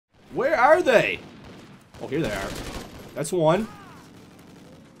Where are they? Oh, here they are. That's one.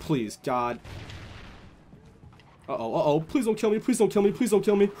 Please, God. Uh-oh, uh-oh. Please don't kill me. Please don't kill me. Please don't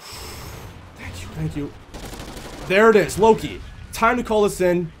kill me. Thank you, thank you. There it is, Loki. Time to call this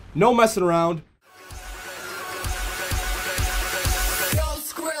in. No messing around.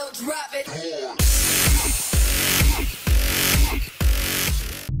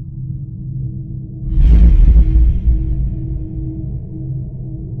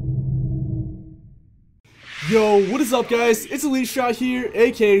 Yo, what is up, guys? It's EliteShot here,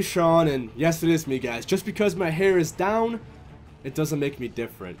 aka Sean, and yes, it is me, guys. Just because my hair is down, it doesn't make me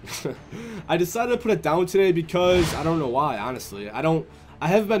different. I decided to put it down today because I don't know why, honestly. I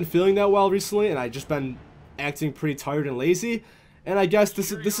haven't been feeling that well recently, and I just been acting pretty tired and lazy. And I guess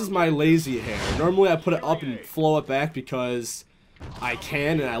this is my lazy hair. Normally I put it up and flow it back because I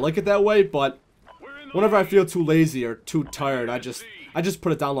can and I like it that way, but whenever I feel too lazy or too tired, I just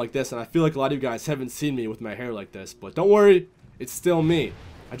put it down like this, and I feel like a lot of you guys haven't seen me with my hair like this. But don't worry, it's still me.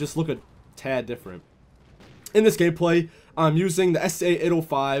 I just look a tad different. In this gameplay, I'm using the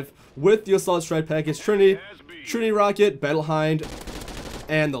SA-805 with the Assault Strike package, Trinity Rocket, Battle Hind,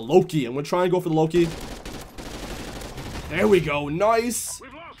 and the Loki. I'm going to try and go for the Loki. There we go. Nice.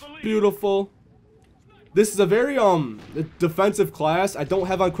 Beautiful. This is a very defensive class. I don't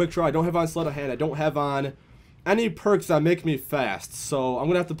have on Quick Draw. I don't have on Sleight of Hand. I don't have on any perks that make me fast, so I'm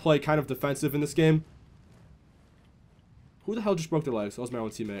gonna have to play kind of defensive in this game. Who the hell just broke their legs? That was my own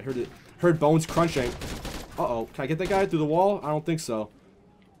teammate. I heard bones crunching. Uh-oh. Can I get that guy through the wall? I don't think so.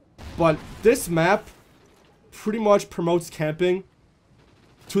 But this map pretty much promotes camping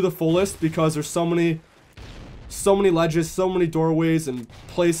to the fullest because there's so many ledges, so many doorways, and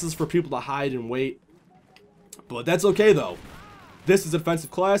places for people to hide and wait. But that's okay though. This is a defensive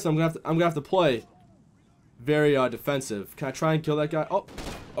class, and I'm gonna have to play very defensive. Can I try and kill that guy?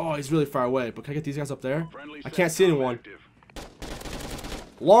 Oh, he's really far away. But can I get these guys up there? I can't see anyone.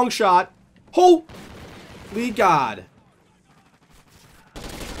 Long shot. Holy God.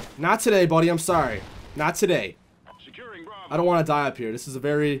 Not today, buddy. I'm sorry. Not today. I don't want to die up here. This is a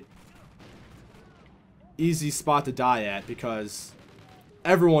very easy spot to die at because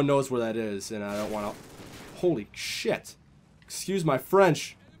everyone knows where that is, and I don't want to. Holy shit. Excuse my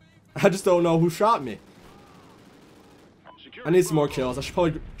French. I just don't know who shot me. I need some more kills. I should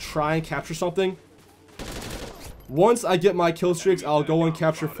probably try and capture something. Once I get my kill streaks, I'll go and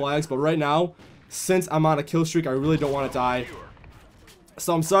capture flags. But right now, since I'm on a kill streak, I really don't want to die.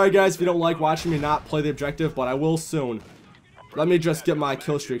 So I'm sorry, guys, if you don't like watching me not play the objective, but I will soon. Let me just get my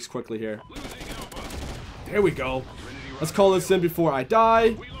kill streaks quickly here. There we go. Let's call this in before I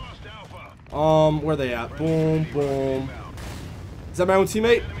die. Where are they at? Boom, boom. Is that my own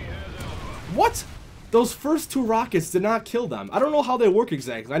teammate? What? Those first two rockets did not kill them. I don't know how they work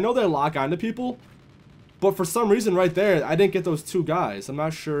exactly. I know they lock onto people, but for some reason right there, I didn't get those two guys. I'm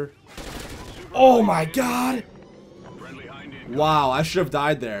not sure. Oh my God. Wow, I should have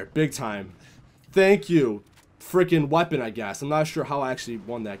died there. Big time. Thank you. Freaking weapon, I guess. I'm not sure how I actually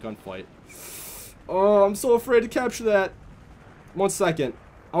won that gunfight. Oh, I'm so afraid to capture that. 1 second.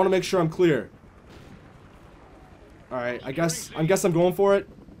 I want to make sure I'm clear. Alright, I guess I'm going for it.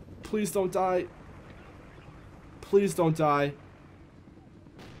 Please don't die. Please don't die.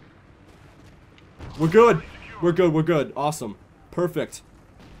 We're good. We're good. We're good. Awesome. Perfect.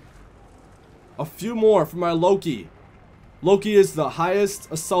 A few more for my Loki. Loki is the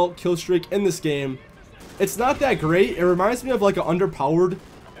highest assault kill streak in this game. It's not that great. It reminds me of like an underpowered.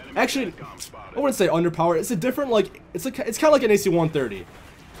 Actually, I wouldn't say underpowered. It's a different like. It's kind of like an AC-130.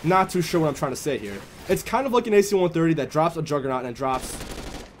 Not too sure what I'm trying to say here. It's kind of like an AC-130 that drops a Juggernaut and drops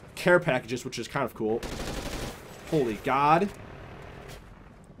care packages, which is kind of cool. Holy God.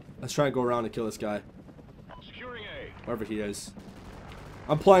 Let's try and go around and kill this guy. Wherever he is.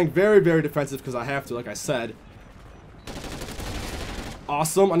 I'm playing very, very defensive because I have to, like I said.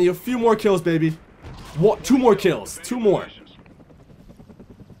 Awesome. I need a few more kills, baby. What? 2 more kills. 2 more.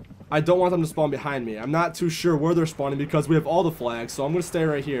 I don't want them to spawn behind me. I'm not too sure where they're spawning because we have all the flags, so I'm going to stay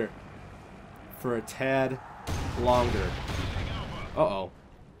right here for a tad longer. Uh-oh.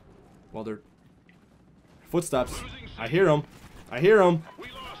 Well, they're... Footsteps. I hear them. I hear them.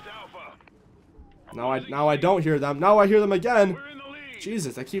 Now I don't hear them. Now I hear them again.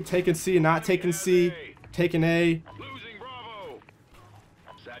 Jesus, I keep taking C, not taking C, taking A.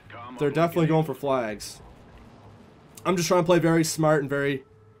 They're definitely going for flags. I'm just trying to play very smart and very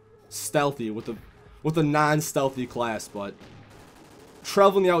stealthy with a non-stealthy class, but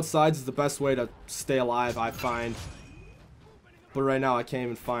traveling the outsides is the best way to stay alive, I find. But right now I can't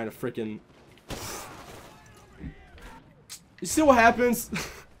even find a freaking... You see what happens?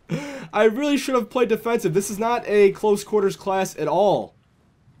 I really should have played defensive. This is not a close quarters class at all.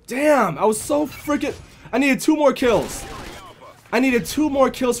 Damn, I was so freaking... I needed 2 more kills. I needed 2 more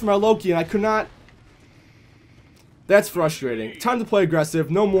kills for my Loki, and I could not... That's frustrating. Time to play aggressive.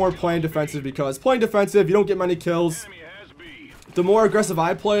 No more playing defensive, because playing defensive, you don't get many kills. The more aggressive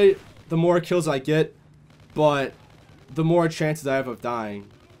I play, the more kills I get, but the more chances I have of dying.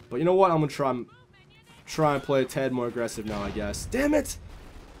 But you know what? I'm going to try and play a tad more aggressive now, I guess. Damn it!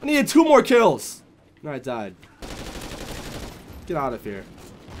 I needed 2 more kills! No, I died. Get out of here.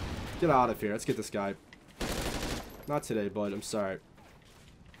 Get out of here. Let's get this guy. Not today, bud. I'm sorry.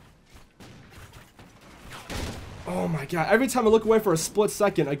 Oh my god. Every time I look away for a split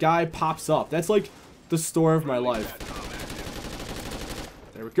second, a guy pops up. That's like the story of my life.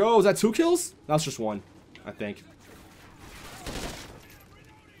 There we go. Is that 2 kills? That's just 1, I think.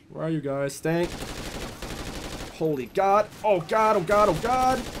 Where are you guys? Stank. Holy god. Oh god, oh god, oh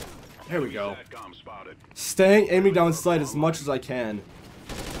god. There we go. Staying aiming down sight as much as I can,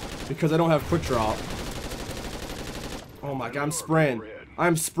 because I don't have quick draw. Oh my god, I'm spraying.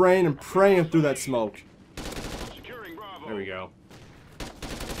 I'm spraying and praying through that smoke. There we go.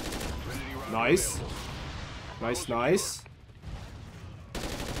 Nice. Nice, nice.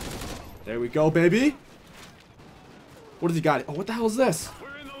 There we go, baby. What does he got? Oh, what the hell is this?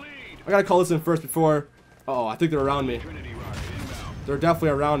 I gotta call this in first before... Uh-oh, I think they're around me. They're definitely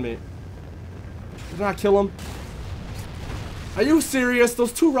around me. Did not kill him. Are you serious?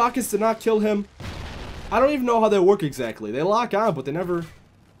 Those 2 rockets did not kill him. I don't even know how they work exactly. They lock on, but they never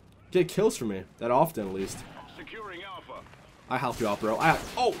get kills for me. That often, at least. I help you out, bro.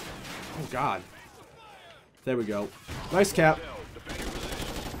 Oh god. There we go. Nice cap.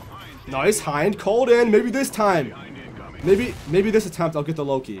 Nice hind. Called in. Maybe this time. Maybe this attempt I'll get the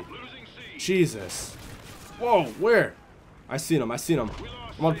Loki. Jesus. Whoa, where? I seen him. I seen him.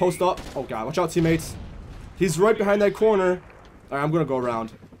 I'm gonna post up. Oh god, watch out, teammates. He's right behind that corner. Alright, I'm gonna go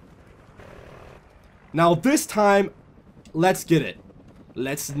around. Now this time, let's get it.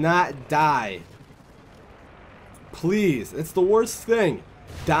 Let's not die. Please, it's the worst thing.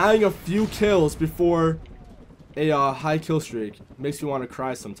 Dying a few kills before a high kill streak makes me want to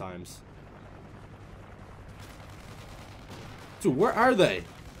cry sometimes. Dude, where are they?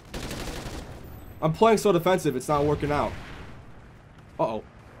 I'm playing so defensive, it's not working out. Uh-oh.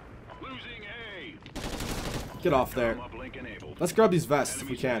 Get off there. Let's grab these vests if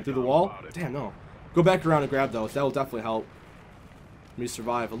we can. Through the wall? Damn, no. Go back around and grab those. That will definitely help me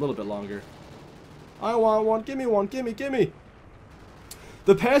survive a little bit longer. I want one. Gimme one. Gimme, gimme.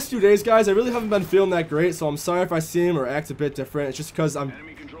 The past few days, guys, I really haven't been feeling that great, so I'm sorry if I seem or act a bit different. It's just because I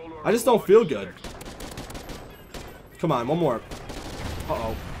just don't feel good. Come on, one more.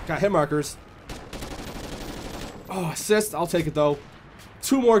 Uh-oh. Got hit markers. Oh, assist. I'll take it, though.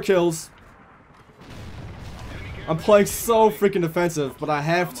 2 more kills. I'm playing so freaking defensive, but I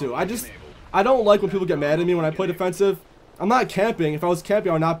have to. I don't like when people get mad at me when I play defensive. I'm not camping. If I was camping,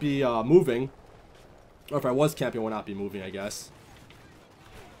 I would not be moving. Or if I was camping, I would not be moving, I guess.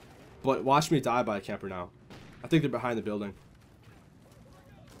 But watch me die by a camper now. I think they're behind the building.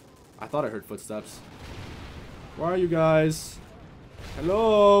 I thought I heard footsteps. Where are you guys?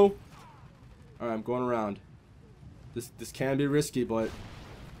 Hello? Alright, I'm going around. This can be risky, but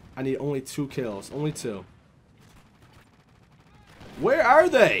I need only 2 kills. Only 2. Where are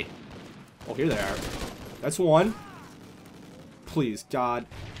they? Oh, here they are. That's 1. Please, God.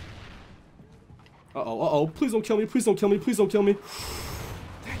 Uh-oh, uh-oh. Please don't kill me. Please don't kill me. Please don't kill me.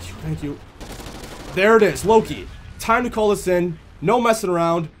 Thank you, thank you. There it is, Loki. Time to call this in. No messing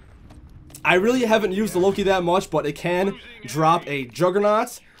around. I really haven't used the Loki that much, but it can drop a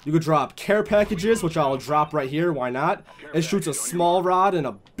Juggernaut. You could drop care packages, which I'll drop right here. Why not? It shoots a small rod and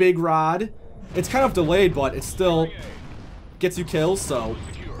a big rod. It's kind of delayed, but it still gets you kills, so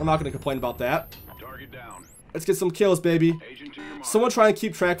I'm not going to complain about that. Let's get some kills, baby. Someone try and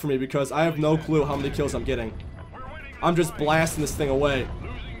keep track for me, because I have no clue how many kills I'm getting. I'm just blasting this thing away.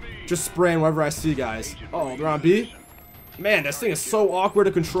 Just spraying wherever I see, guys. Uh-oh, they're on B. Man, this thing is so awkward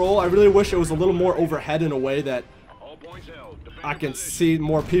to control. I really wish it was a little more overhead in a way that I can see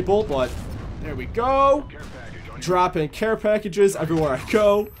more people, but there we go. Dropping care packages everywhere I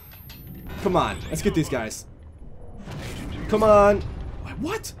go. Come on, let's get these guys. Come on.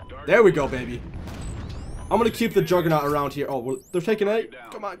 What? There we go, baby. I'm gonna keep the Juggernaut around here. Oh, they're taking A.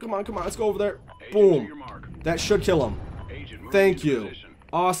 Come on, come on, come on. Let's go over there. Boom. That should kill him. Thank you.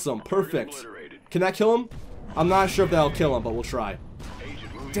 Awesome. Perfect. Can that kill him? I'm not sure if that'll kill him, but we'll try.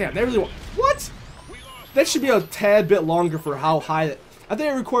 Damn, they really want... What? That should be a tad bit longer for how high... I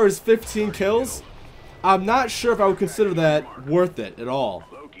think it requires 15 kills. I'm not sure if I would consider that worth it at all.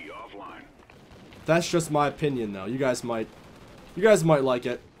 That's just my opinion, though. You guys might like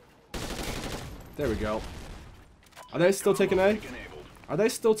it. There we go. Are they still taking A? Are they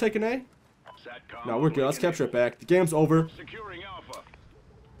still taking A? No, we're good. Let's capture it back. The game's over.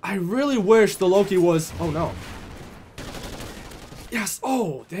 I really wish the Loki was... Oh, no. Yes.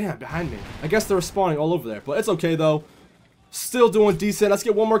 Oh, damn. Behind me. I guess they're spawning all over there. But it's okay, though. Still doing decent. Let's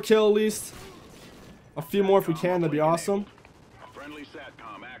get one more kill, at least. A few more if we can. That'd be awesome.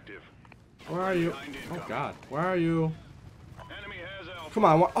 Where are you? Oh, God. Where are you? Come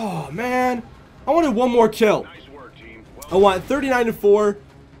on. Oh, man. I wanted one more kill. I want 39-4.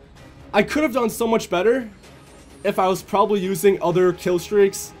 I could have done so much better if I was probably using other kill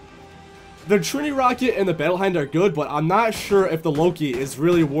streaks. The Trinity Rocket and the Battle Hind are good, but I'm not sure if the Loki is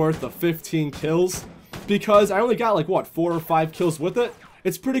really worth the 15 kills. Because I only got like, what, 4 or 5 kills with it.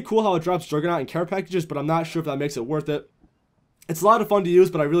 It's pretty cool how it drops Juggernaut and care packages, but I'm not sure if that makes it worth it. It's a lot of fun to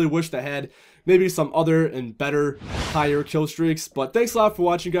use, but I really wish they had maybe some other and better, higher kill streaks. But thanks a lot for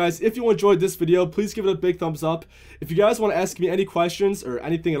watching, guys. If you enjoyed this video, please give it a big thumbs up. If you guys want to ask me any questions or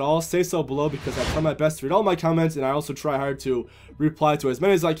anything at all, say so below, because I try my best to read all my comments, and I also try hard to reply to as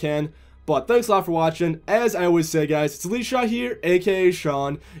many as I can. But thanks a lot for watching. As I always say, guys, it's Elite Shot here, aka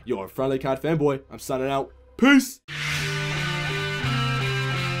Sean, your friendly COD fanboy. I'm signing out. Peace!